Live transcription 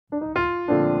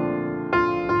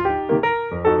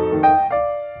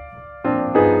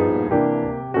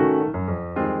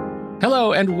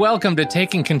Hello and welcome to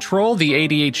Taking Control, the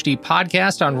ADHD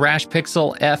podcast on Rash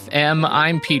Pixel FM.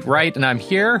 I'm Pete Wright and I'm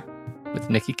here with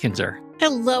Nikki Kinzer.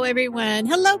 Hello, everyone.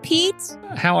 Hello, Pete.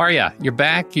 How are you? You're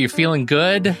back? You feeling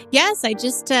good? Yes, I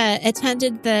just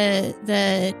attended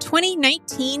the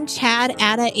 2019 Chad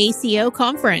Atta ACO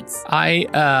conference.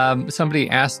 Somebody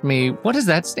asked me, what does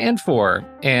that stand for?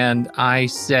 And I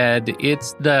said,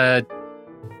 it's the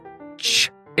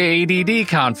ADD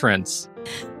conference.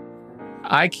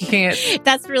 I can't.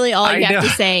 That's really all you have to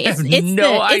say. It's the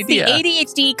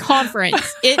ADHD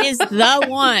conference. It is the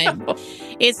one.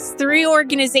 It's 3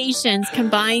 organizations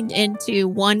combined into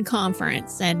one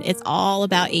conference, and it's all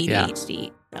about ADHD.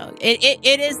 Yeah. So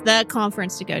it is the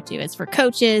conference to go to. It's for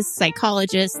coaches,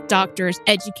 psychologists, doctors,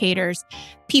 educators,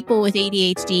 people with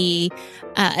ADHD,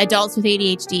 adults with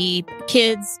ADHD,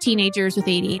 kids, teenagers with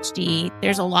ADHD.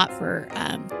 There's a lot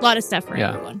of stuff for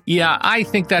everyone. Yeah, I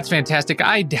think that's fantastic.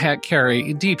 I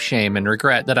carry deep shame and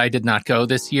regret that I did not go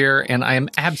this year, and I am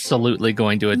absolutely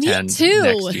going to attend next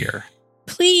year.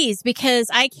 Please, because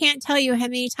I can't tell you how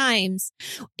many times,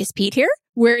 is Pete here?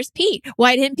 Where's Pete?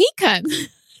 Why didn't Pete come?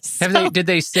 Did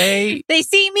they say? They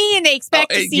see me and they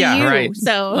expect to see you. Right.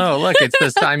 So, look, it's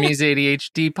the Siamese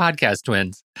ADHD podcast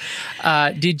twins.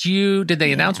 Did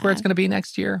they announce where it's going to be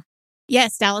next year?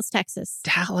 Yes, Dallas, Texas.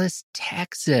 Dallas,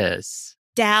 Texas.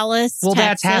 Well,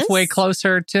 that's halfway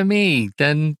closer to me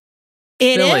than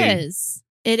it Philly. is.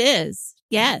 It is.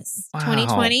 Yes. Wow.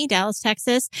 2020, Dallas,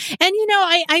 Texas. And,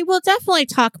 I will definitely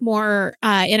talk more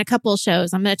in a couple of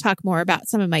shows. I'm going to talk more about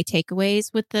some of my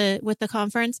takeaways with the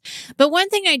conference. But one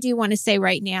thing I do want to say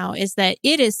right now is that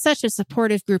it is such a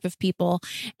supportive group of people.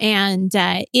 And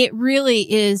it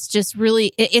really is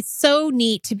it's so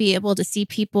neat to be able to see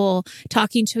people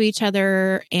talking to each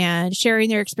other and sharing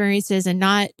their experiences and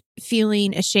not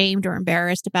feeling ashamed or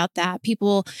embarrassed about that.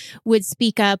 People would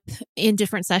speak up in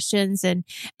different sessions and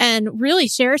really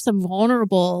share some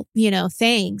vulnerable,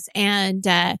 things. And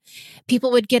people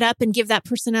would get up and give that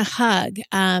person a hug.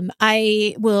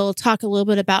 I will talk a little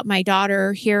bit about my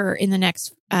daughter here in the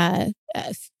next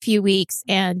few weeks.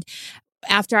 And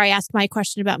after I asked my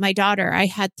question about my daughter, I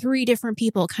had 3 different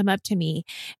people come up to me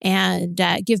and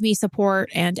give me support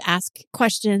and ask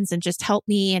questions and just help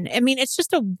me. And I mean, it's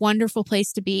just a wonderful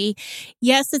place to be.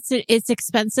 Yes, it's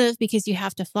expensive because you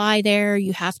have to fly there.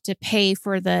 You have to pay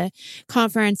for the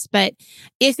conference. But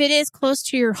if it is close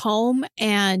to your home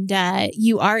and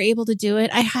you are able to do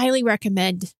it, I highly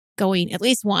recommend going at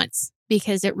least once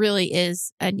because it really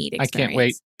is a neat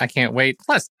experience. I can't wait.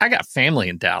 Plus, I got family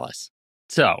in Dallas.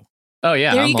 So... Oh,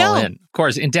 yeah, there I'm all in. Of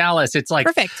course, in Dallas, it's like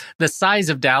perfect. The size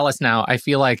of Dallas now. I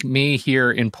feel like me here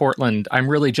in Portland, I'm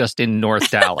really just in North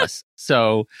Dallas.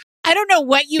 So I don't know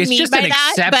what you mean by that. It's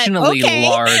just an exceptionally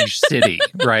large city,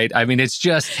 right? I mean, it's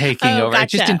just taking over.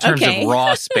 Gotcha. Just in terms of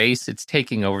raw space, it's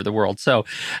taking over the world. So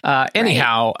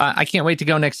anyhow, I can't wait to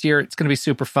go next year. It's going to be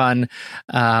super fun.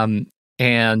 And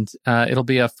it'll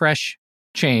be a fresh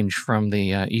change from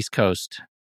the East Coast.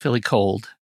 Philly cold.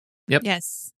 Yep.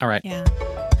 Yes. All right. Yeah.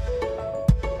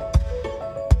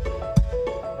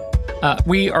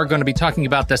 We are going to be talking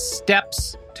about the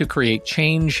steps to create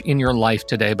change in your life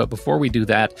today. But before we do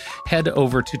that, head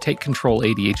over to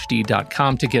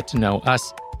TakeControlADHD.com to get to know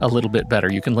us a little bit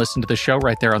better. You can listen to the show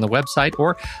right there on the website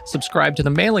or subscribe to the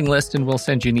mailing list and we'll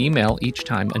send you an email each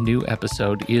time a new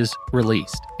episode is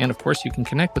released. And of course, you can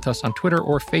connect with us on Twitter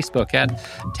or Facebook at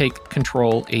Take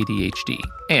Control ADHD.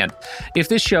 And if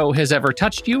this show has ever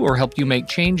touched you or helped you make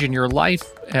change in your life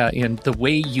in the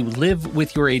way you live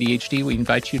with your ADHD, we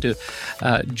invite you to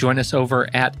join us over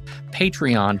at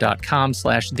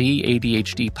patreon.com/the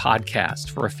ADHD podcast.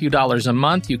 For a few dollars a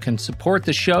month, you can support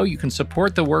the show. You can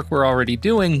support the work we're already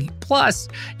doing. Plus,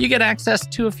 you get access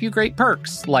to a few great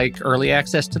perks, like early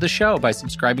access to the show by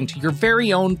subscribing to your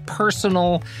very own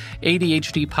personal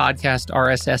ADHD podcast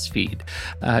RSS feed.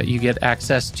 You get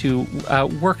access to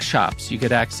workshops. You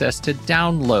get access to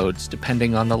downloads,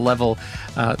 depending on the level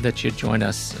that you join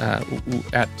us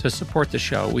at to support the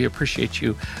show. We appreciate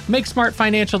you. Make smart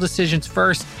financial decisions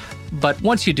first, but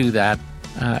once you do that,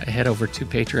 head over to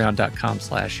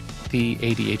patreon.com/the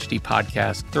ADHD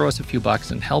podcast. Throw us a few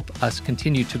bucks and help us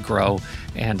continue to grow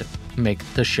and make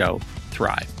the show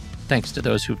thrive. Thanks to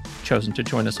those who've chosen to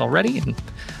join us already, and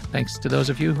thanks to those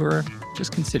of you who are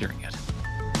just considering it.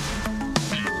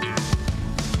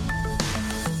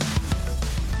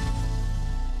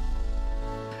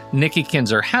 Nikki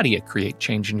Kinzer, how do you create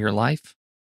change in your life?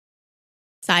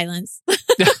 Silence.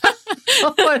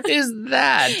 What is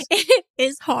that? It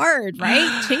is hard,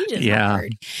 right? Change is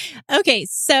hard. Okay,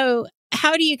 so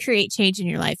how do you create change in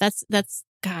your life? That's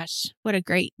Gosh, what a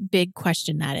great big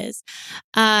question that is.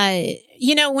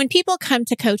 When people come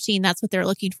to coaching, that's what they're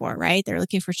looking for, right? They're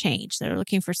looking for change. They're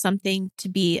looking for something to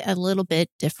be a little bit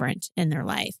different in their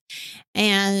life.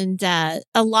 And a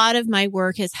lot of my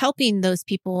work is helping those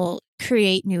people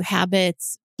create new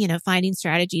habits, finding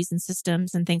strategies and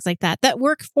systems and things like that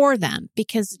work for them.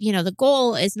 Because, the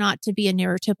goal is not to be a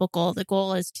neurotypical. The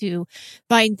goal is to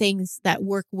find things that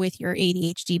work with your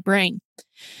ADHD brain.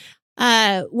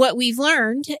 What we've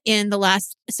learned in the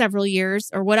last several years,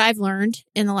 or what I've learned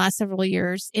in the last several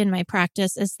years in my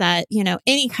practice, is that,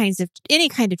 any kind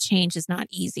of change is not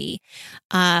easy.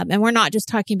 And we're not just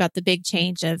talking about the big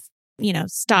change of,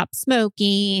 stop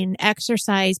smoking,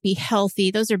 exercise, be healthy.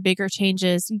 Those are bigger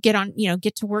changes. Get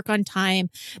to work on time.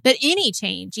 But any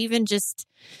change, even just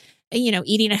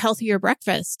eating a healthier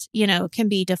breakfast, can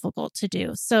be difficult to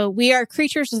do. So we are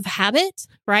creatures of habit,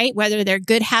 right? Whether they're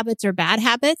good habits or bad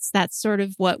habits, that's sort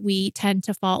of what we tend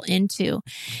to fall into.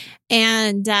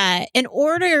 And in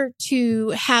order to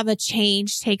have a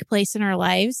change take place in our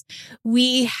lives,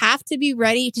 we have to be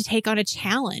ready to take on a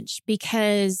challenge,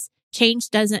 because change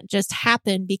doesn't just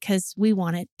happen because we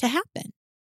want it to happen.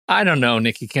 I don't know,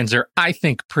 Nikki Kinzer. I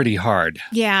think pretty hard.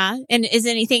 Yeah. And is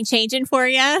anything changing for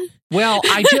you? Well,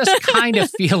 I just kind of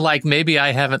feel like maybe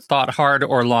I haven't thought hard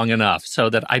or long enough, so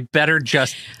that I better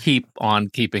just keep on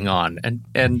keeping on.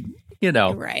 And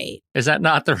right. Is that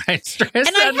not the right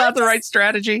right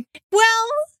strategy? Well,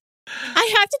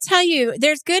 I have to tell you,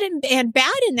 there's good and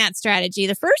bad in that strategy.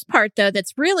 The first part, though,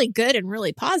 that's really good and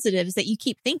really positive is that you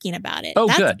keep thinking about it. Oh,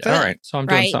 that's good. All right. So I'm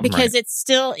doing something because right. It's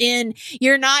still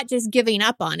you're not just giving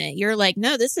up on it. You're like,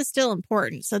 no, this is still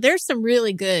important. So there's some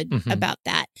really good about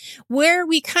that. Where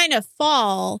we kind of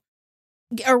fall,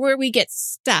 or where we get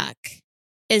stuck,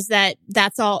 is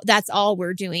that's all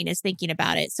we're doing is thinking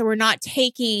about it. So we're not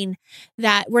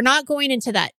going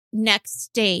into that next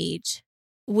stage,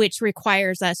 which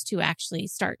requires us to actually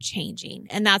start changing.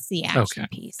 And that's the action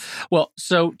piece. Well,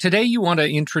 so today you want to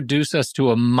introduce us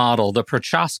to a model, the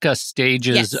Prochaska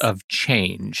stages of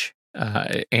change.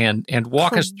 And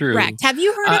walk us through. Correct. Have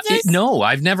you heard of this? No,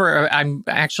 I've never. I'm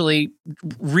actually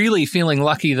really feeling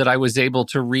lucky that I was able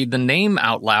to read the name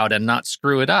out loud and not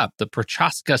screw it up. The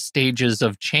Prochaska stages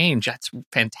of change. That's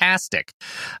fantastic.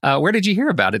 Where did you hear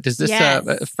about it? Is this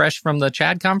fresh from the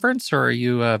CHAD conference, or are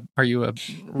you a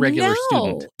regular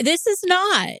student? No, this is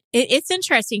not. It's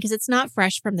interesting because it's not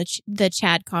fresh from the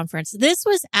CHAD conference. This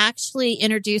was actually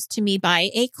introduced to me by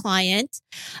a client.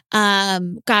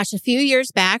 A few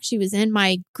years back. She was in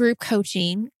my group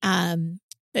coaching,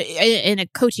 in a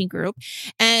coaching group,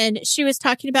 and she was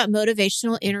talking about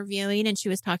motivational interviewing, and she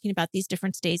was talking about these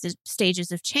different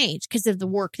stages of change because of the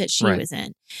work that she was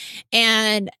in.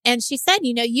 And she said,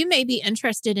 you may be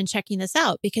interested in checking this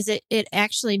out because it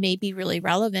actually may be really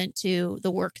relevant to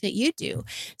the work that you do.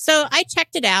 So I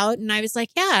checked it out and I was like,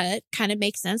 yeah, it kind of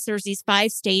makes sense. There's these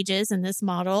 5 stages in this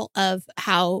model of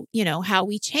how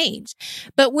we change.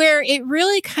 But where it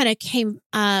really kind of came,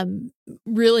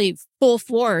 really full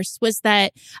force was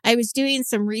that I was doing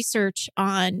some research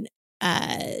on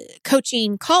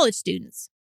coaching college students.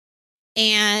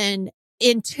 And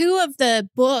in 2 of the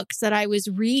books that I was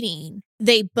reading,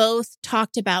 they both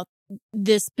talked about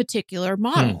this particular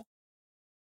model.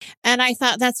 And I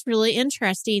thought that's really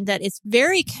interesting that it's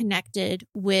very connected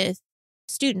with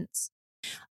students.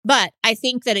 But I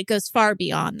think that it goes far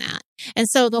beyond that. And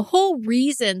so the whole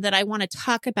reason that I want to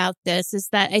talk about this is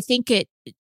that I think it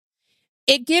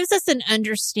gives us an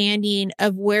understanding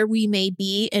of where we may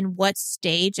be and what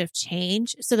stage of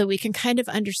change so that we can kind of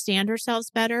understand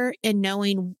ourselves better and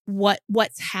knowing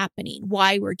what's happening,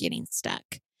 why we're getting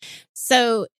stuck.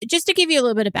 So just to give you a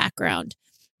little bit of background,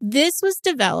 this was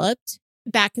developed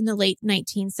back in the late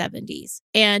 1970s,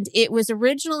 and it was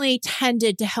originally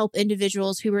tended to help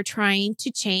individuals who were trying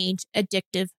to change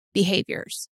addictive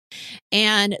behaviors.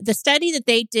 And the study that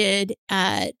they did,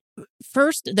 the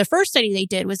first study they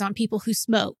did was on people who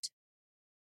smoked.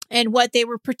 And what they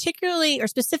were particularly or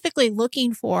specifically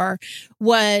looking for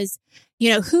was,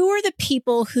 who are the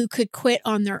people who could quit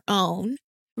on their own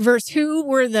versus who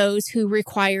were those who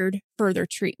required further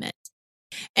treatment.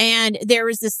 And there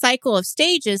was this cycle of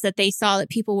stages that they saw that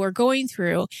people were going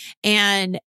through,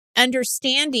 and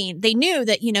understanding, they knew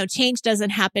that, change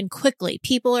doesn't happen quickly.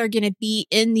 People are going to be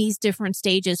in these different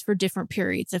stages for different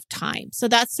periods of time. So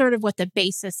that's sort of what the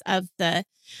basis of the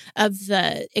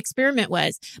experiment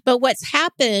was. But what's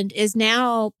happened is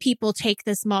now people take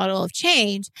this model of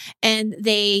change and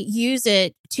they use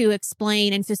it to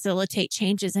explain and facilitate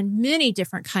changes in many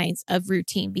different kinds of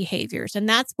routine behaviors. And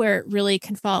that's where it really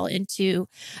can fall into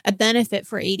a benefit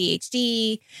for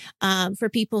ADHD, for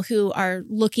people who are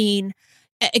looking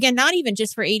again, not even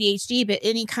just for ADHD, but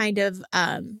any kind of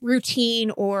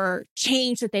routine or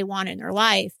change that they want in their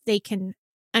life, they can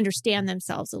understand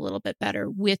themselves a little bit better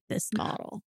with this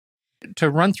model. To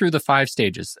run through the 5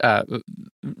 stages,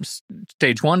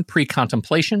 stage 1,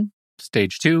 pre-contemplation,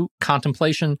 stage 2,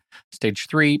 contemplation, stage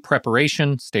 3,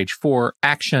 preparation, stage 4,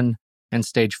 action, and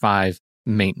stage 5,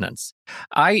 maintenance.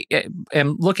 I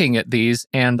am looking at these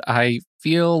and I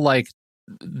feel like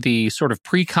the sort of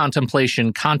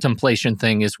pre-contemplation contemplation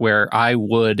thing is where I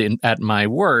would, at my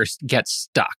worst, get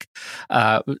stuck.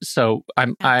 So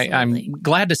I'm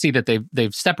glad to see that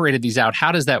they've separated these out.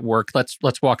 How does that work? Let's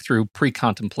walk through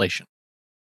pre-contemplation.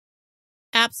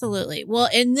 Absolutely. Well,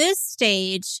 in this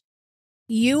stage,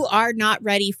 you are not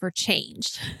ready for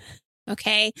change.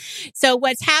 Okay. So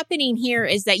what's happening here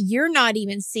is that you're not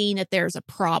even seeing that there's a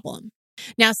problem.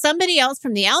 Now, somebody else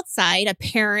from the outside, a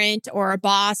parent or a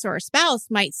boss or a spouse,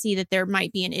 might see that there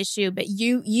might be an issue, but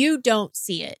you don't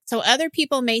see it. So other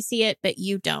people may see it, but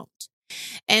you don't.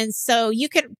 And so you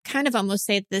could kind of almost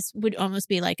say this would almost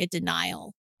be like a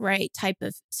denial, right, type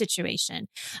of situation.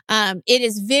 It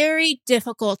is very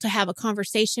difficult to have a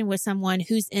conversation with someone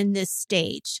who's in this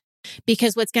stage,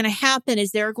 because what's going to happen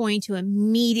is they're going to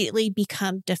immediately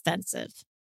become defensive.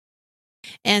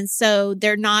 And so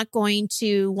they're not going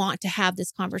to want to have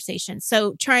this conversation.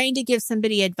 So trying to give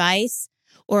somebody advice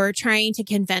or trying to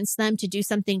convince them to do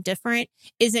something different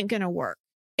isn't going to work.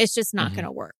 It's just not going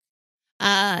to work.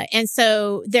 And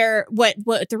so what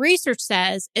the research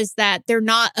says is that they're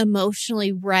not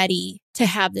emotionally ready to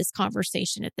have this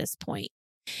conversation at this point.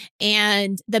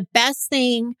 And the best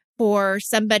thing for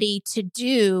somebody to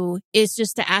do is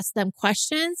just to ask them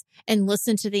questions and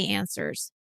listen to the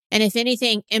answers. And if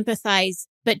anything, empathize,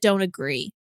 but don't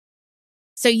agree.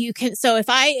 So if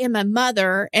I am a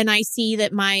mother and I see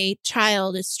that my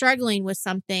child is struggling with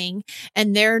something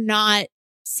and they're not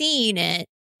seeing it,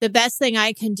 the best thing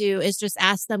I can do is just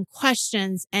ask them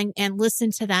questions and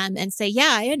listen to them and say,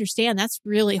 yeah, I understand that's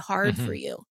really hard for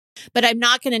you. But I'm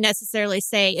not going to necessarily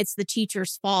say it's the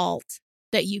teacher's fault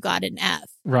that you got an F.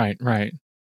 Right.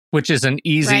 Which is an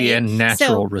easy and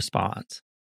natural response.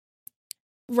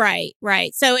 Right.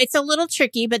 So it's a little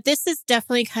tricky, but this is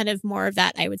definitely kind of more of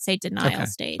that, I would say, denial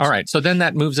stage. All right. So then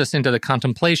that moves us into the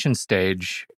contemplation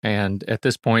stage. And at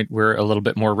this point, we're a little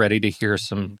bit more ready to hear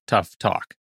some tough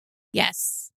talk.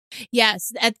 Yes.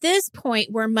 At this point,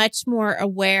 we're much more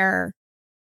aware.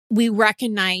 We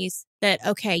recognize that,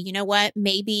 okay, you know what?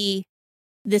 Maybe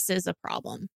this is a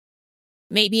problem.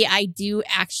 Maybe I do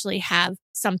actually have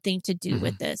something to do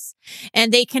with this.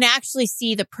 And they can actually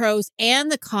see the pros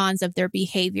and the cons of their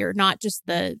behavior, not just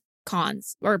the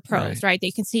cons or pros, right?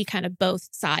 They can see kind of both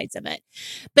sides of it.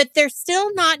 But they're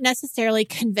still not necessarily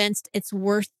convinced it's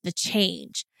worth the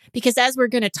change. Because as we're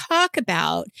going to talk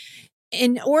about,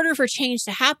 in order for change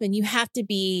to happen, you have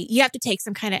to take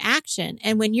some kind of action.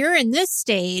 And when you're in this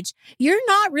stage, you're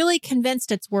not really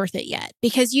convinced it's worth it yet,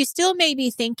 because you still may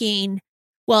be thinking,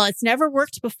 well, it's never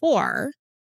worked before.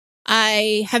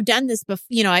 I have done this before.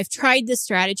 I've tried this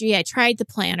strategy. I tried the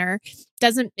planner.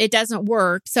 It doesn't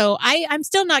work. So I'm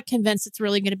still not convinced it's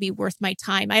really going to be worth my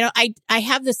time. I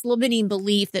have this limiting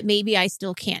belief that maybe I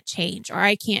still can't change or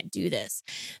I can't do this.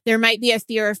 There might be a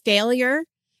fear of failure,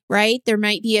 right? There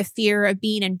might be a fear of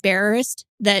being embarrassed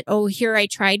that, oh, here I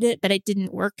tried it, but it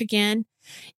didn't work again.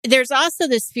 There's also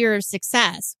this fear of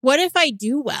success. What if I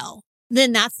do well?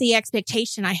 Then that's the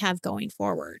expectation I have going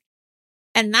forward.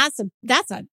 And that's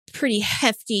a pretty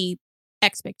hefty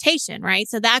expectation, right?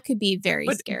 So that could be very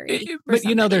scary. But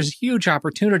there's huge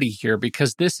opportunity here,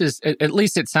 because this is, at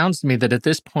least it sounds to me that at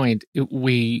this point,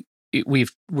 we're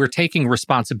taking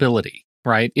responsibility,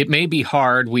 right? It may be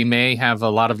hard. We may have a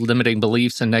lot of limiting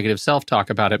beliefs and negative self-talk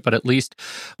about it, but at least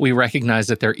we recognize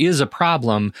that there is a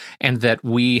problem and that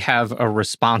we have a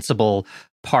responsible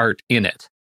part in it.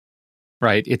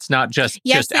 Right. It's not just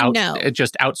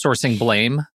outsourcing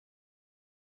blame.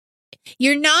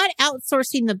 You're not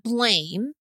outsourcing the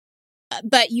blame,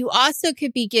 but you also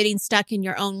could be getting stuck in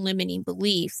your own limiting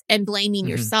beliefs and blaming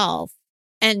yourself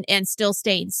and still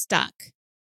staying stuck.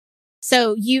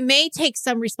 So you may take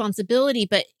some responsibility,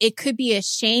 but it could be a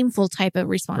shameful type of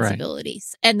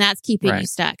responsibilities, and that's keeping you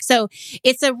stuck. So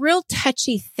it's a real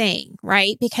touchy thing,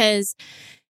 right? Because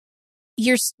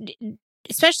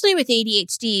especially with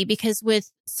ADHD, because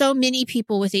with so many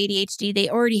people with ADHD, they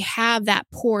already have that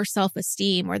poor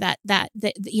self-esteem, or that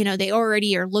they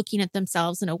already are looking at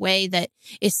themselves in a way that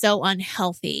is so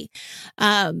unhealthy.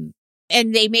 And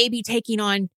they may be taking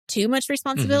on too much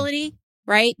responsibility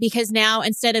right? Because now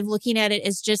instead of looking at it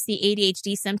as just the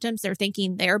ADHD symptoms, they're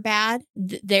thinking they're bad,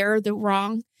 they're the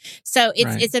wrong. So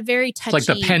it's a very touchy. It's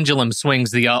like the pendulum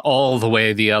swings all the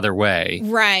way the other way.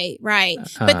 Right.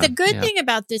 But the good thing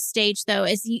about this stage, though,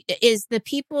 is the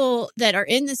people that are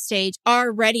in this stage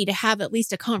are ready to have at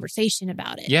least a conversation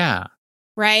about it. Yeah.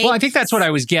 Right. Well, I think that's what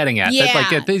I was getting at. Yeah.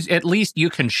 That, like, at least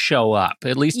you can show up.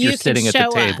 At least you're sitting at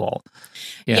the table.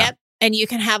 Yeah. Yep. And you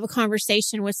can have a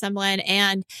conversation with someone,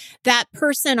 and that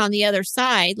person on the other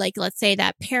side, like let's say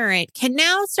that parent, can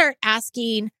now start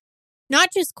asking not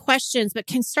just questions, but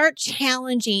can start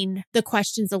challenging the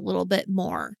questions a little bit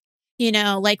more.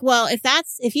 Like, well,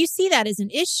 if you see that as an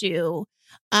issue,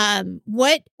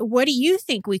 what do you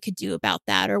think we could do about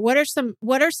that? Or what are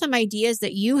some ideas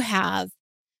that you have?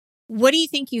 What do you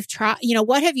think you've tried?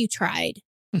 What have you tried?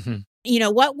 Mm-hmm.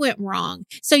 What went wrong?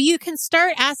 So you can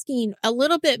start asking a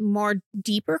little bit more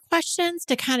deeper questions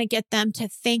to kind of get them to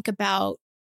think about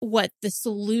what the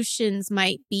solutions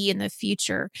might be in the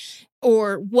future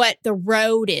or what the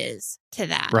road is to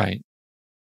that. Right.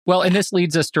 Well, and this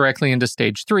leads us directly into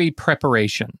stage 3,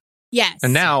 preparation. Yes.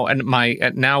 And now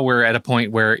we're at a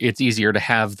point where it's easier to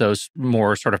have those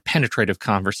more sort of penetrative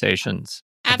conversations.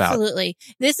 Absolutely.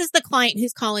 This is the client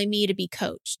who's calling me to be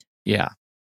coached. Yeah.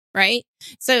 Right.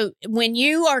 So when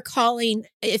you are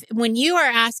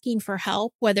asking for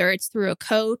help, whether it's through a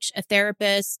coach, a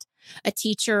therapist, a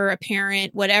teacher, a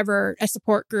parent, whatever, a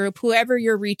support group, whoever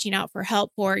you're reaching out for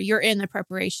help for, you're in the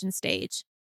preparation stage.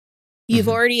 You've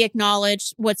already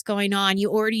acknowledged what's going on.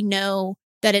 You already know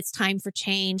that it's time for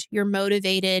change. You're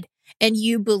motivated and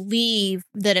you believe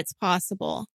that it's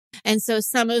possible. And so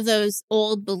some of those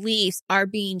old beliefs are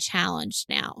being challenged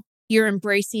now. You're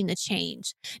embracing the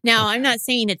change. Now, I'm not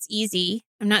saying it's easy.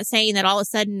 I'm not saying that all of a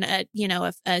sudden,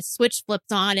 if a switch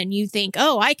flips on and you think,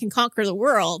 oh, I can conquer the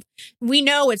world. We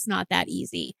know it's not that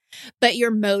easy, but you're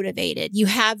motivated. You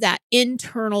have that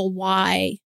internal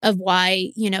why of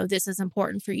why, this is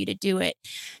important for you to do it.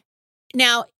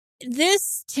 Now,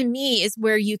 this to me is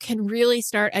where you can really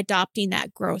start adopting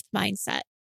that growth mindset.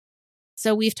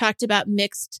 So we've talked about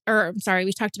fixed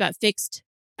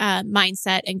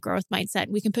mindset and growth mindset.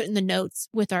 We can put in the notes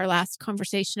with our last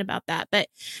conversation about that. But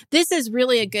this is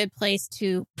really a good place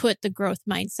to put the growth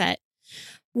mindset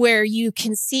where you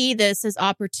can see this as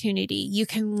opportunity. You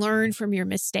can learn from your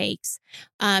mistakes.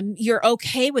 You're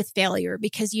okay with failure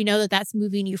because you know that that's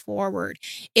moving you forward.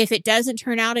 If it doesn't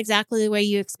turn out exactly the way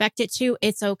you expect it to,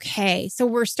 it's okay. So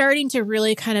we're starting to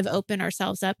really kind of open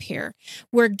ourselves up here.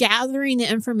 We're gathering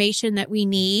the information that we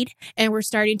need and we're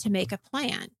starting to make a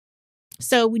plan.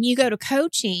 So when you go to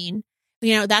coaching,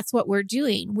 that's what we're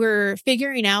doing. We're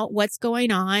figuring out what's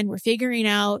going on. We're figuring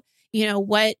out,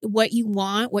 what you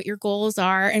want, what your goals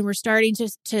are. And we're starting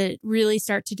to really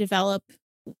start to develop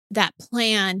that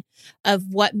plan of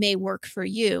what may work for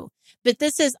you. But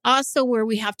this is also where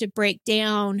we have to break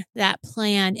down that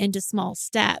plan into small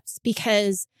steps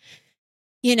because,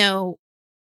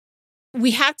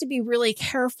 we have to be really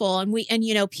careful. And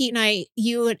Pete and I,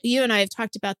 you and I have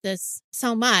talked about this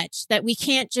so much that we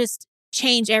can't just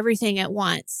change everything at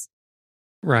once.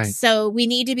 Right. So we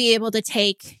need to be able to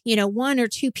take, one or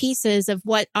two pieces of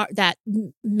what that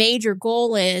major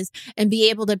goal is and be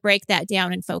able to break that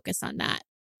down and focus on that.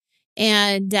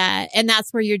 And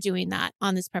that's where you're doing that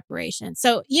on this preparation.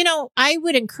 So, I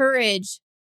would encourage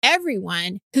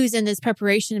everyone who's in this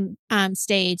preparation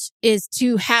stage is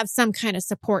to have some kind of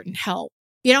support and help.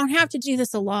 You don't have to do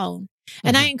this alone.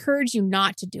 And I encourage you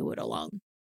not to do it alone.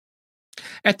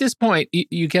 At this point,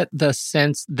 you get the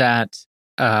sense that,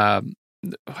 I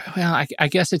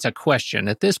guess it's a question.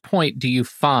 At this point, do you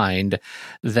find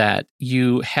that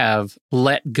you have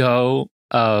let go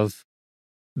of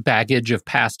baggage of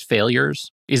past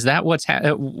failures? Is that what's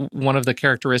one of the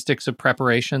characteristics of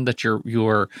preparation, that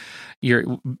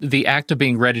the act of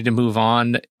being ready to move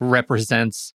on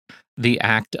represents the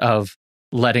act of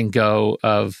letting go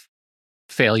of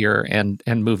failure and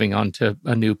moving on to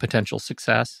a new potential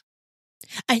success?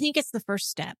 I think it's the first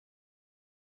step.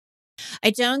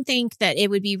 I don't think that it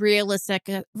would be realistic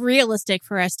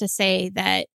for us to say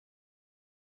that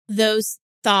those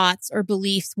thoughts or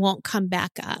beliefs won't come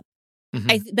back up.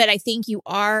 But I think you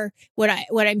are what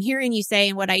I'm hearing you say,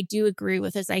 and what I do agree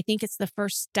with is I think it's the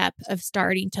first step of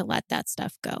starting to let that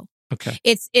stuff go. Okay.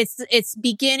 It's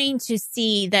beginning to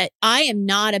see that I am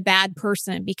not a bad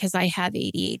person because I have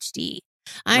ADHD.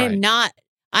 I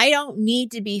don't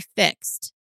need to be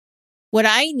fixed. What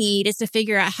I need is to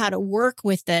figure out how to work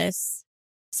with this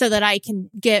so that I can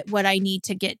get what I need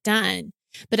to get done.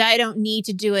 But I don't need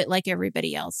to do it like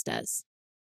everybody else does.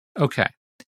 Okay.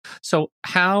 So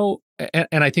how,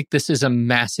 and I think this is a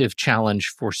massive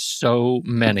challenge for so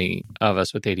many of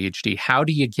us with ADHD. How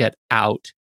do you get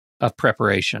out of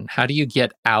preparation? How do you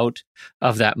get out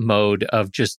of that mode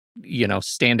of just,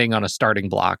 standing on a starting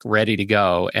block, ready to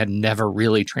go, and never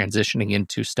really transitioning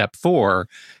into step 4,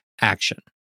 action?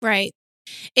 Right.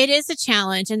 It is a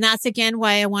challenge. And that's, again,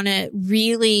 why I want to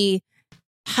really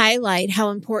highlight how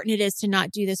important it is to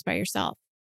not do this by yourself.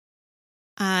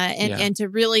 And to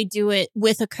really do it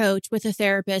with a coach, with a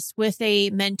therapist, with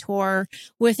a mentor,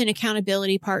 with an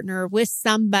accountability partner, with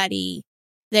somebody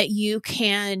that you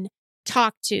can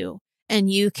talk to and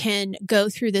you can go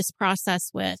through this process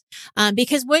with.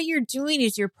 Because what you're doing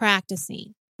is you're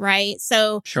practicing, right?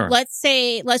 So Sure. let's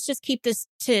just keep this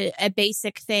to a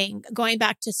basic thing. Going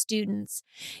back to students,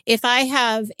 if I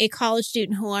have a college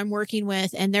student who I'm working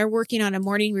with and they're working on a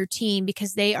morning routine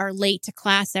because they are late to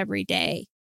class every day.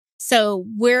 So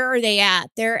where are they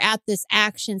at? They're at this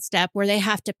action step where they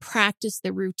have to practice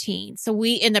the routine. So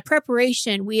in the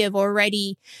preparation, we have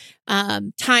already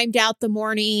timed out the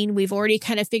morning. We've already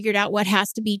kind of figured out what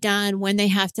has to be done, when they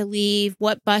have to leave,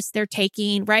 what bus they're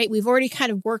taking, right? We've already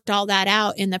kind of worked all that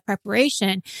out in the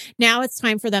preparation. Now it's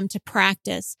time for them to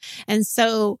practice. And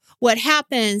so what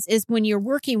happens is when you're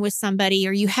working with somebody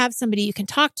or you have somebody you can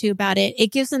talk to about it,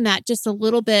 it gives them that just a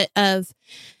little bit of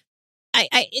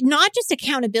not just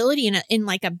accountability in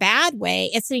like a bad way.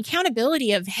 It's an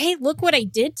accountability of, hey, look what I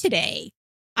did today.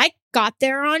 I got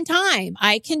there on time.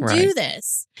 I can do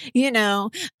this,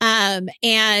 and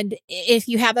if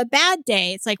you have a bad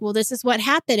day, it's like, well, this is what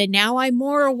happened. And now I'm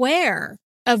more aware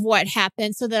of what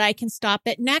happened so that I can stop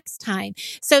it next time.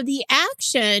 So the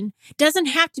action doesn't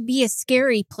have to be a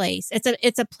scary place.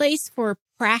 It's a place for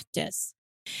practice.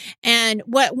 And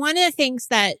one of the things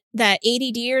that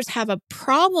ADDers have a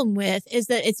problem with is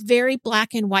that it's very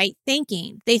black and white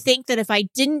thinking. They think that if I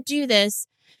didn't do this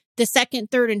the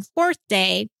second, third, and fourth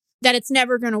day, that it's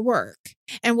never going to work.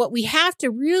 And what we have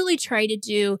to really try to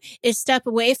do is step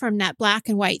away from that black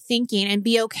and white thinking and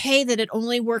be okay that it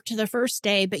only worked the first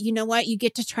day. But you know what? You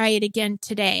get to try it again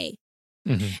today.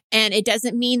 Mm-hmm. And it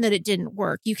doesn't mean that it didn't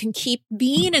work. You can keep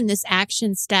being in this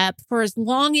action step for as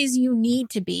long as you need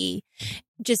to be.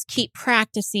 Just keep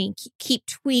practicing, keep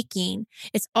tweaking.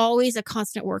 It's always a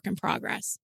constant work in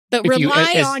progress, but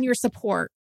rely on your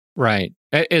support. Right.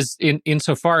 As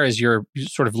insofar as you're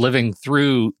sort of living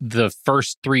through the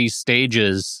first 3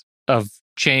 stages of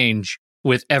change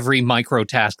with every micro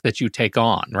task that you take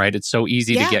on, right? It's so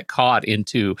easy to get caught in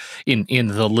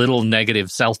the little negative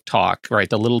self-talk, right?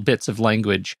 The little bits of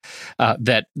language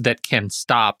that can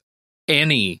stop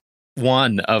any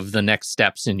one of the next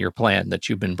steps in your plan that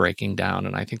you've been breaking down.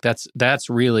 And I think that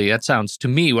sounds to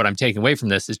me, what I'm taking away from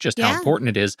this is just how important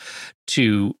it is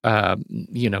to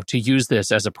to use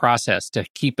this as a process, to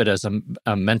keep it as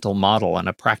a mental model and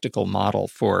a practical model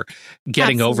for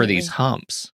getting over these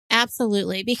humps.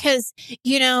 Absolutely. Because,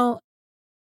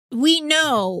 we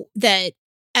know that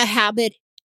a habit,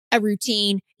 a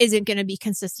routine isn't going to be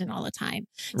consistent all the time.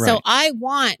 Right. So I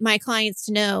want my clients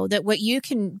to know that what you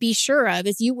can be sure of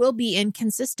is you will be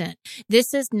inconsistent.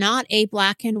 This is not a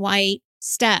black and white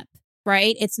step,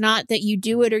 right? It's not that you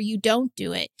do it or you don't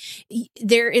do it.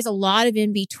 There is a lot of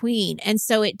in between. And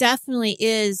so it definitely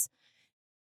is.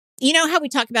 You know how we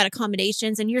talk about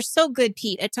accommodations, and you're so good,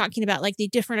 Pete, at talking about like the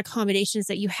different accommodations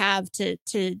that you have to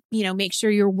make sure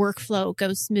your workflow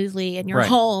goes smoothly in your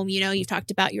home. You've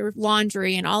talked about your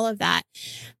laundry and all of that.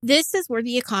 This is where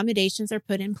the accommodations are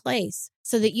put in place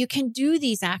so that you can do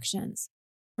these actions,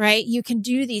 right? You can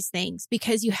do these things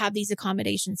because you have these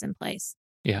accommodations in place.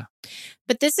 Yeah.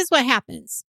 But this is what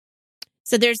happens.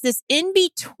 So there's this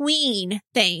in-between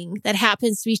thing that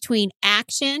happens between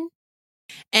action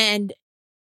and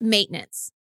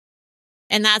maintenance.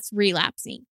 And that's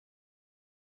relapsing.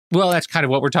 Well, that's kind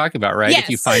of what we're talking about, right? Yes. If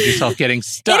you find yourself getting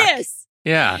stuck. It is.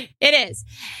 Yeah. It is.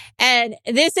 And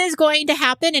this is going to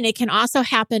happen. And it can also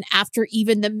happen after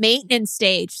even the maintenance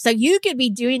stage. So you could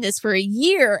be doing this for a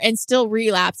year and still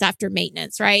relapse after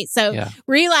maintenance, right? So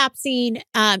relapsing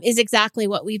is exactly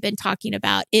what we've been talking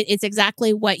about. It's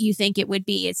exactly what you think it would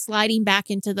be. It's sliding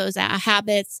back into those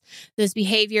habits, those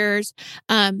behaviors.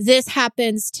 This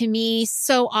happens to me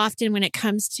so often when it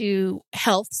comes to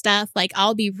health stuff. Like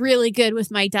I'll be really good with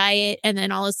my diet and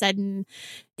then all of a sudden,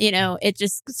 it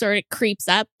just sort of creeps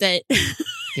up that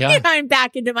I'm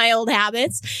back into my old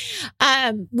habits.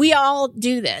 We all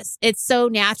do this. It's so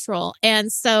natural.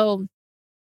 And so,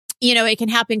 it can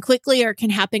happen quickly or it can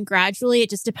happen gradually.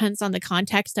 It just depends on the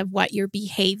context of what your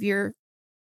behavior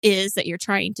is that you're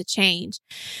trying to change.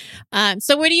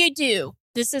 So what do?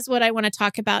 This is what I want to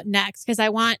talk about next, because I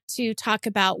want to talk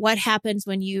about what happens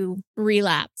when you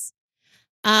relapse.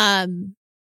 I'm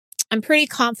pretty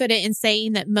confident in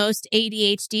saying that most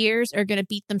ADHDers are going to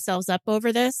beat themselves up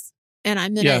over this. And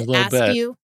I'm going to ask bit.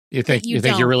 you. You think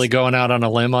you're really going out on a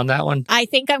limb on that one? I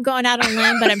think I'm going out on a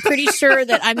limb, but I'm pretty sure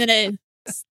that I'm going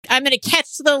to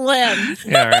catch the limb.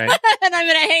 Yeah, right. And I'm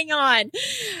going to hang on.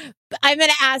 I'm going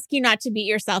to ask you not to beat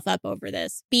yourself up over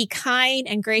this. Be kind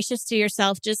and gracious to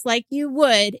yourself, just like you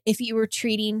would if you were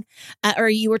treating or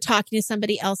you were talking to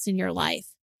somebody else in your life.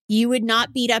 You would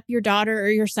not beat up your daughter or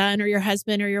your son or your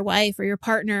husband or your wife or your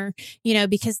partner,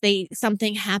 because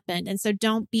something happened. And so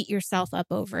don't beat yourself up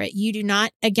over it. You do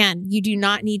not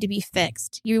need to be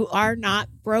fixed. You are not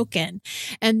broken.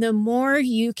 And the more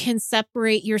you can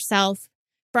separate yourself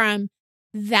from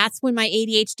that's when my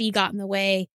ADHD got in the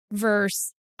way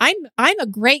versus I'm a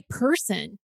great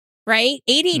person, right?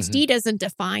 ADHD doesn't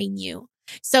define you.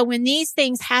 So when these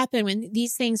things happen, when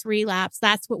these things relapse,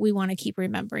 that's what we want to keep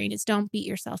remembering is don't beat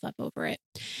yourself up over it.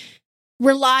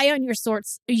 Rely on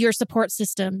your support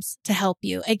systems to help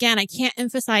you. Again, I can't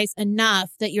emphasize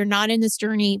enough that you're not in this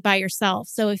journey by yourself.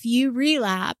 So if you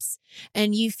relapse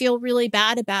and you feel really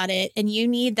bad about it and you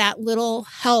need that little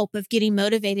help of getting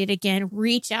motivated again,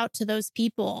 reach out to those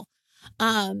people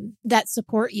that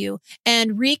support you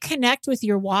and reconnect with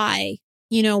your why.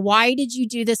 Why did you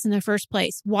do this in the first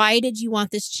place? Why did you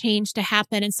want this change to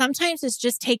happen? And sometimes it's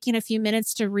just taking a few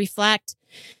minutes to reflect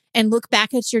and look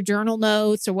back at your journal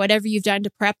notes or whatever you've done to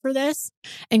prep for this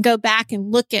and go back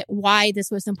and look at why this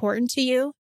was important to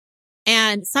you.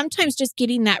 And sometimes just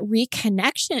getting that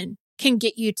reconnection can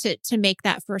get you to make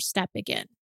that first step again.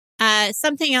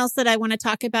 Something else that I want to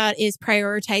talk about is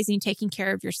prioritizing taking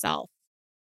care of yourself.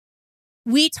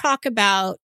 We talk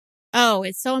about,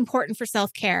 it's so important for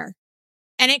self-care.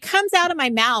 And it comes out of my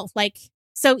mouth like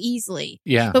so easily.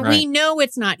 Yeah. But we know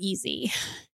it's not easy.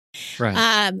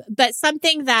 Right. But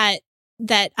something that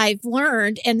I've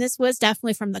learned, and this was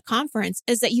definitely from the conference,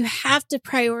 is that you have to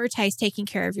prioritize taking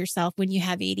care of yourself when you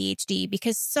have ADHD,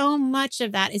 because so much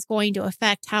of that is going to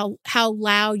affect how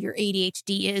loud your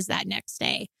ADHD is that next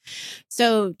day.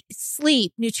 So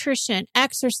sleep, nutrition,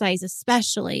 exercise,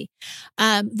 especially,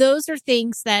 those are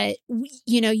things that,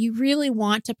 you really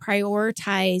want to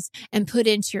prioritize and put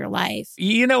into your life.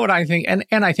 You know what I think?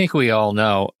 And I think we all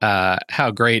know how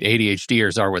great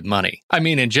ADHDers are with money. I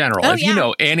mean, in general, you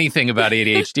know anything about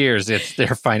ADHDers, it's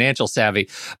they're financial savvy.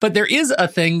 But there is a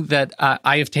thing that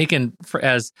I have taken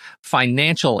as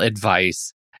financial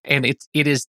advice, and it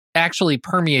is actually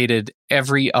permeated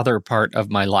every other part of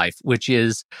my life, which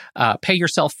is pay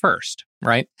yourself first,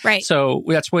 right? Right. So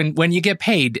that's when you get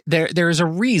paid, there is a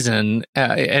reason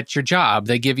at your job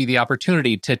they give you the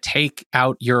opportunity to take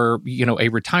out your, a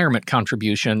retirement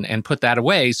contribution and put that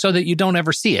away so that you don't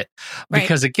ever see it. Right.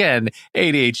 Because again,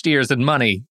 ADHDers and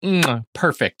money,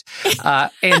 perfect.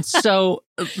 And so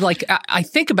I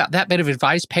think about that bit of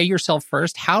advice, pay yourself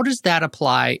first. How does that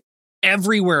apply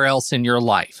everywhere else in your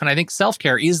life? And I think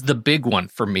self-care is the big one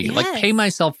for me. Yes. Like pay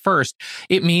myself first.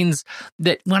 It means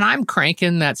that when I'm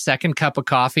cranking that second cup of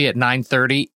coffee at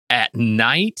 9:30 at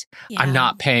night, I'm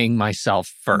not paying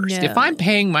myself first. No. If I'm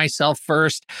paying myself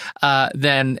first,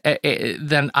 then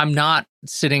I'm not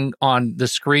sitting on the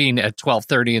screen at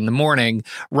 12:30 in the morning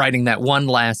writing that one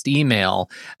last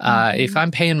email. If I'm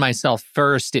paying myself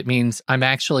first, it means I'm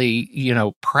actually,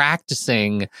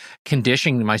 practicing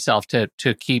conditioning myself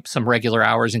to keep some regular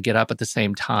hours and get up at the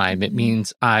same time. It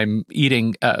means I'm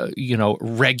eating,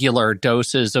 regular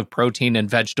doses of protein and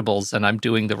vegetables, and I'm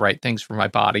doing the right things for my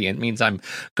body. It means I'm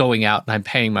going out and I'm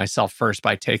paying myself first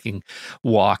by taking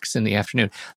walks in the afternoon.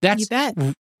 You bet.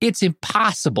 It's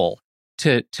impossible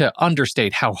to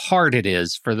understate how hard it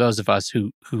is for those of us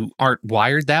who aren't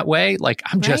wired that way. Like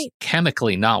I'm just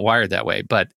chemically not wired that way,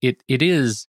 but it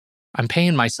is, I'm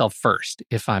paying myself first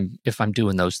if I'm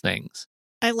doing those things.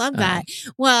 I love that.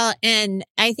 Well, and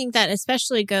I think that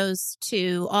especially goes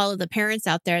to all of the parents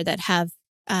out there that have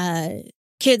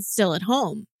kids still at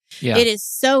home. Yeah. It is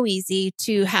so easy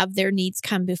to have their needs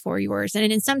come before yours.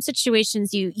 And in some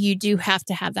situations, you do have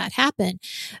to have that happen.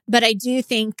 But I do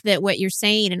think that what you're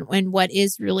saying and what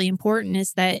is really important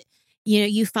is that,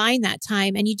 you find that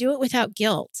time and you do it without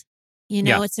guilt.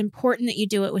 It's important that you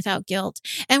do it without guilt.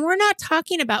 And we're not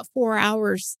talking about 4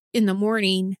 hours in the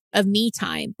morning of me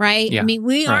time, right? Yeah. I mean,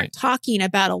 we aren't talking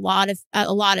about a lot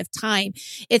of time.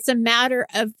 It's a matter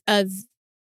of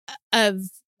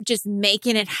just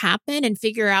making it happen and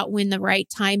figure out when the right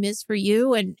time is for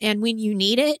you and when you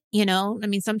need it, I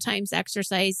mean, sometimes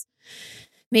exercise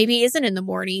maybe isn't in the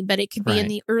morning, but it could be in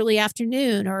the early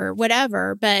afternoon or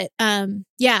whatever. But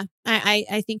yeah,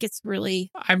 I think it's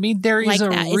really I mean, there is a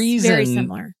reason. It's very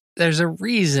similar. There's a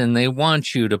reason they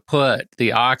want you to put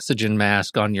the oxygen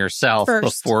mask on yourself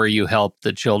before you help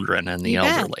the children and the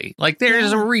elderly. Like,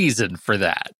 there's a reason for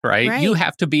that, right? You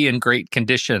have to be in great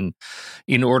condition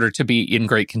in order to be in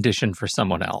great condition for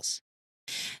someone else.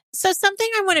 So something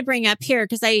I want to bring up here,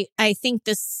 because I think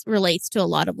this relates to a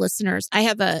lot of listeners. I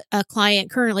have a client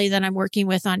currently that I'm working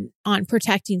with on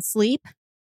protecting sleep.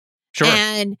 Sure.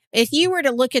 And if you were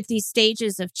to look at these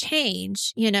stages of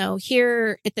change,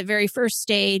 here at the very first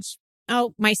stage,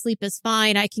 oh, my sleep is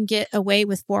fine. I can get away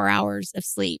with 4 hours of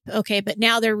sleep. Okay. But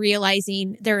now they're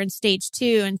realizing they're in stage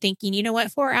 2 and thinking, you know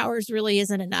what? 4 hours really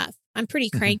isn't enough. I'm pretty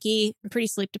cranky. I'm pretty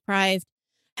sleep deprived.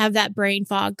 Have that brain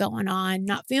fog going on,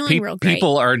 not feeling real great.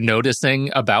 People are noticing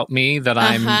about me that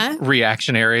I'm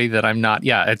reactionary, that I'm not.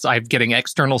 Yeah, I'm getting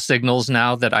external signals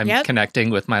now that I'm connecting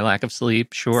with my lack of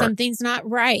sleep. Sure. Something's not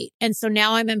right. And so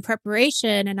now I'm in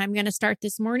preparation and I'm going to start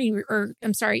this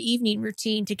evening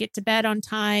routine to get to bed on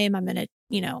time. I'm going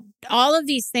to, all of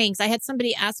these things. I had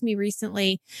somebody ask me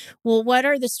recently, well, what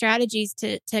are the strategies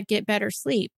to get better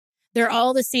sleep? They're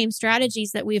all the same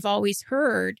strategies that we've always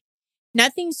heard.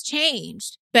 Nothing's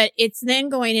changed, but it's then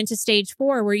going into stage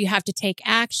 4 where you have to take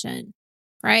action,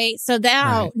 right? So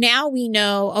now we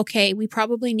know, okay, we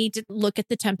probably need to look at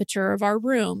the temperature of our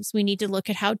rooms. We need to look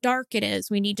at how dark it is.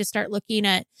 We need to start looking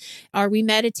at, are we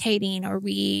meditating?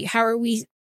 How are we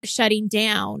shutting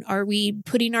down? Are we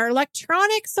putting our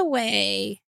electronics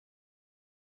away?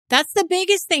 That's the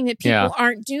biggest thing that people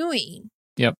aren't doing.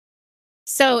 Yep.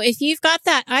 So if you've got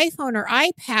that iPhone or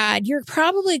iPad, you're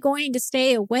probably going to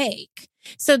stay awake.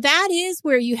 So that is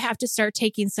where you have to start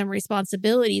taking some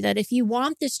responsibility, that if you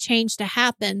want this change to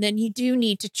happen, then you do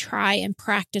need to try and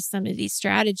practice some of these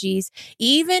strategies,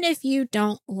 even if you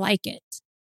don't like it.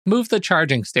 Move the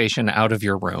charging station out of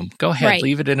your room. Go ahead,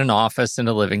 leave it in an office, in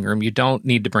a living room. You don't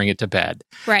need to bring it to bed.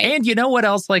 Right. And you know what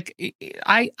else? Like,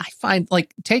 I find,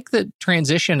 like, take the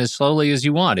transition as slowly as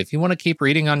you want. If you want to keep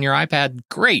reading on your iPad,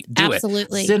 great, do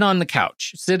Absolutely. it. Sit on the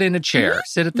couch, sit in a chair,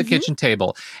 sit at the kitchen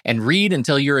table, and read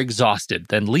until you're exhausted.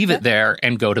 Then leave it there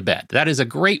and go to bed. That is a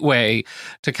great way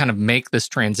to kind of make this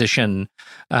transition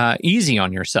easy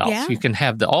on yourself. Yeah. You can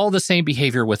have all the same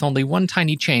behavior with only one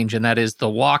tiny change, and that is the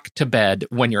walk to bed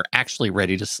when you're actually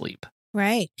ready to sleep.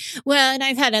 Right. Well, and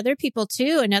I've had other people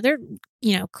too, another,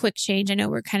 quick change. I know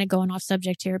we're kind of going off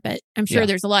subject here, but I'm sure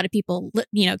there's a lot of people,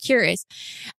 curious.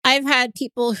 I've had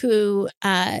people who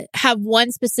have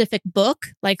one specific book,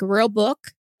 like a real book,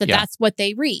 that's what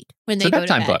they read when they go to bed.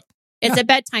 It's a bedtime book. It's a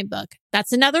bedtime book.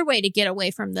 That's another way to get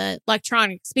away from the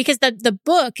electronics, because the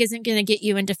book isn't going to get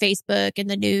you into Facebook and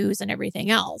the news and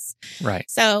everything else. Right.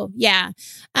 So, yeah.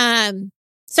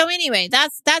 So anyway,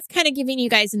 that's kind of giving you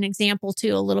guys an example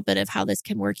too, a little bit of how this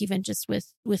can work, even just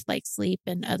with like sleep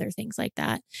and other things like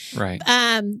that. Right.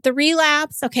 The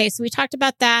relapse. Okay. So we talked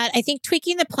about that. I think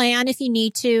tweaking the plan if you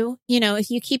need to, if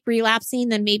you keep relapsing,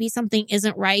 then maybe something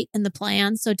isn't right in the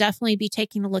plan. So definitely be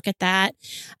taking a look at that.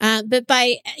 But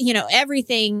by,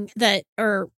 everything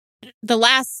or the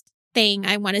last thing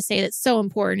I want to say that's so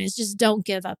important is just don't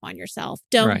give up on yourself.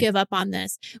 Don't give up on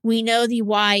this. We know the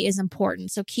why is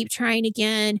important. So keep trying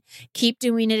again, keep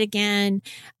doing it again,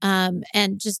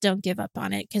 and just don't give up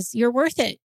on it, because you're worth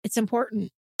it. It's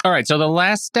important. All right. So the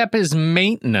last step is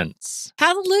maintenance.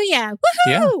 Hallelujah. Woohoo!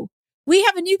 Yeah. We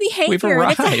have a new behavior. We've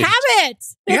arrived. It's a habit.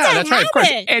 That's right. Of course.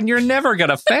 And you're never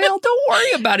going to fail. Don't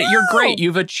worry about it. You're great.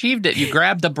 You've achieved it. You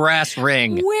grabbed the brass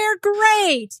ring. We're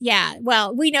great. Yeah.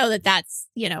 Well, we know that's,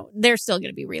 there's still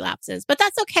going to be relapses, but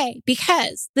that's okay,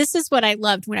 because this is what I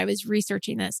loved when I was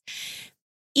researching this.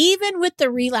 Even with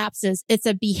the relapses, it's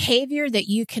a behavior that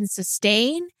you can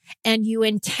sustain and you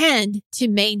intend to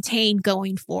maintain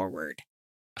going forward.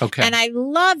 Okay. And I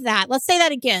love that. Let's say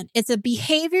that again. It's a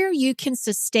behavior you can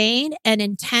sustain and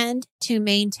intend to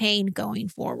maintain going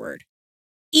forward.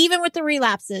 Even with the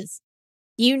relapses,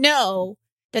 you know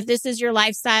that this is your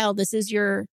lifestyle. This is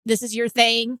your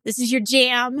thing. This is your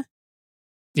jam.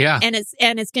 Yeah.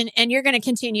 And you're going to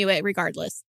continue it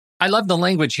regardless. I love the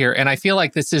language here. And I feel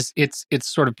like it's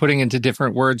sort of putting into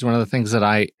different words one of the things that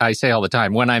I say all the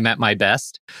time, when I'm at my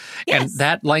best. Yes. And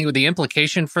that language, the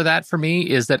implication for that for me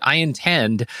is that I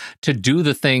intend to do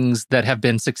the things that have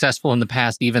been successful in the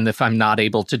past, even if I'm not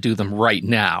able to do them right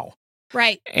now.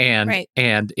 Right.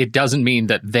 And it doesn't mean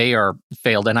that they are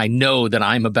failed. And I know that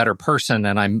I'm a better person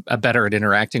and I'm better at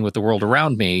interacting with the world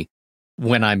around me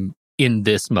when I'm in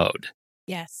this mode.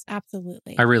 Yes,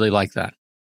 absolutely. I really like that.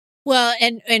 Well,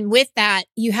 and with that,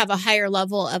 you have a higher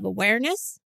level of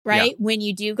awareness right? When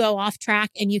you do go off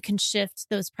track, and you can shift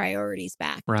those priorities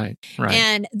back. Right.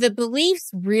 And the beliefs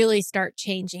really start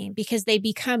changing because they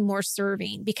become more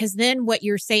serving, because then what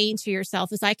you're saying to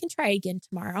yourself is, I can try again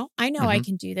tomorrow. I know I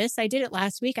can do this. I did it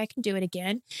last week. I can do it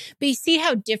again. But you see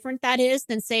how different that is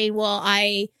than saying, well,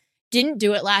 I didn't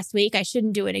do it last week. I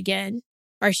shouldn't do it again,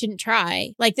 or I shouldn't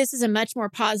try. Like, this is a much more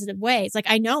positive way. It's like,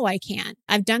 I know I can.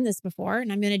 I've done this before,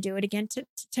 and I'm going to do it again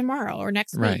tomorrow or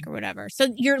next week or whatever.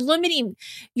 So your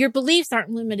beliefs aren't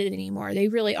limited anymore. They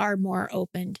really are more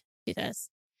open to this.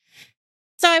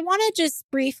 So I want to just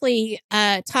briefly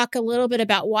talk a little bit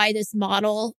about why this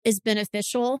model is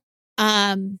beneficial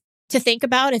to think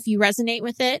about if you resonate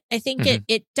with it. I think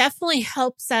it definitely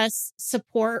helps us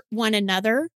support one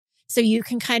another, so you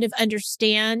can kind of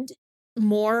understand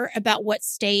more about what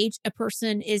stage a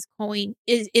person is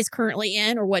currently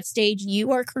in, or what stage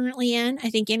you are currently in. I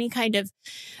think any kind of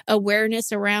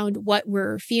awareness around what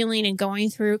we're feeling and going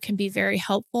through can be very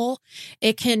helpful.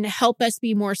 It can help us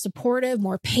be more supportive,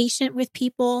 more patient with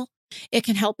people. It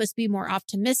can help us be more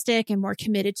optimistic and more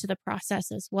committed to the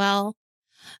process as well.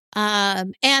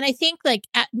 And I think, like,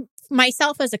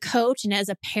 myself as a coach and as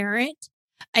a parent,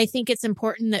 I think it's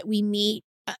important that we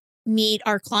meet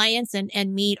our clients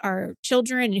and meet our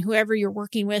children and whoever you're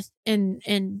working with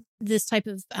in this type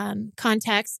of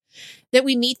context, that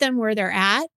we meet them where they're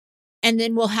at, and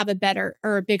then we'll have a better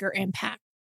or a bigger impact.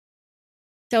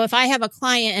 So if I have a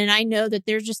client and I know that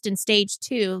they're just in stage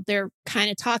 2, they're kind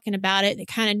of talking about it, they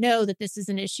kind of know that this is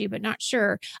an issue, but not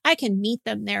sure, I can meet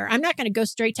them there. I'm not going to go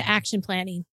straight to action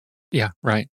planning. Yeah,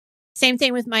 right. Same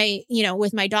thing with my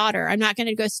daughter. I'm not going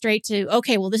to go straight to,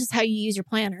 okay, well, this is how you use your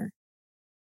planner.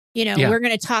 We're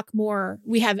going to talk more.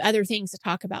 We have other things to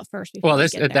talk about first. Well,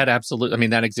 that absolutely, I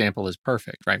mean, that example is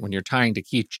perfect, right? When you're trying to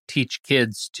teach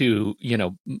kids to,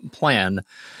 plan,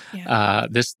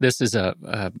 this is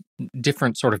a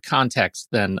different sort of context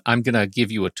than, I'm going to give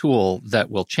you a tool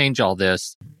that will change all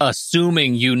this,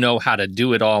 assuming you know how to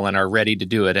do it all and are ready to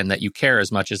do it, and that you care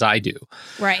as much as I do.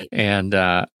 Right. And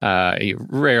you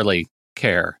rarely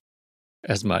care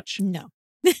as much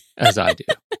as I do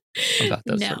about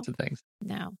those sorts of things.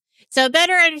 No. So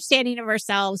better understanding of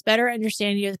ourselves, better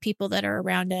understanding of the people that are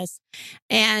around us.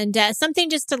 And something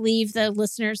just to leave the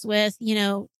listeners with,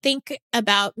 think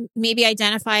about, maybe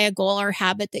identify a goal or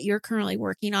habit that you're currently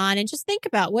working on, and just think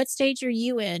about, what stage are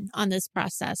you in on this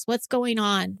process? What's going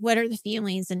on? What are the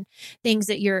feelings and things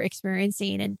that you're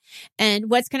experiencing, and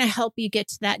what's going to help you get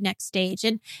to that next stage?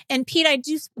 And Pete, I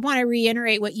just want to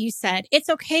reiterate what you said. It's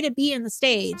okay to be in the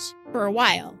stage for a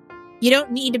while. You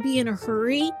don't need to be in a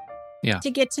hurry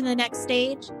to get to the next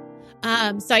stage.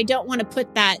 So I don't want to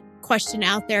put that question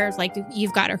out there as like,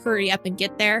 you've got to hurry up and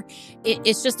get there.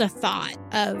 It's just a thought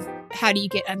of, how do you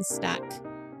get unstuck?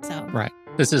 So right.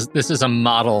 This is a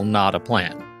model, not a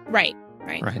plan. Right.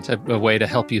 It's a way to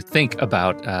help you think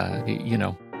about,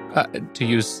 to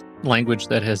use language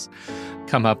that has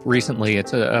come up recently.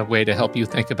 It's a way to help you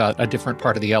think about a different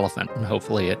part of the elephant, and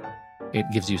hopefully it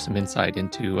gives you some insight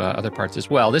into other parts as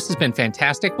well. This has been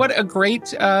fantastic. What a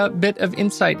great bit of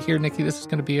insight here, Nikki. This is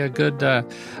going to be a good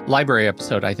library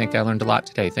episode. I think I learned a lot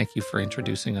today. Thank you for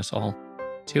introducing us all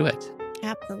to it.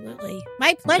 Absolutely.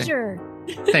 My pleasure.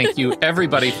 Okay. Thank you,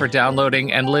 everybody, for downloading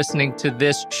and listening to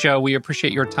this show. We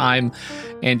appreciate your time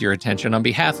and your attention. On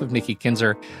behalf of Nikki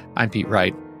Kinzer, I'm Pete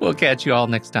Wright. We'll catch you all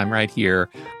next time right here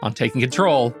on Taking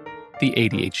Control, the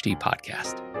ADHD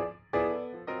podcast.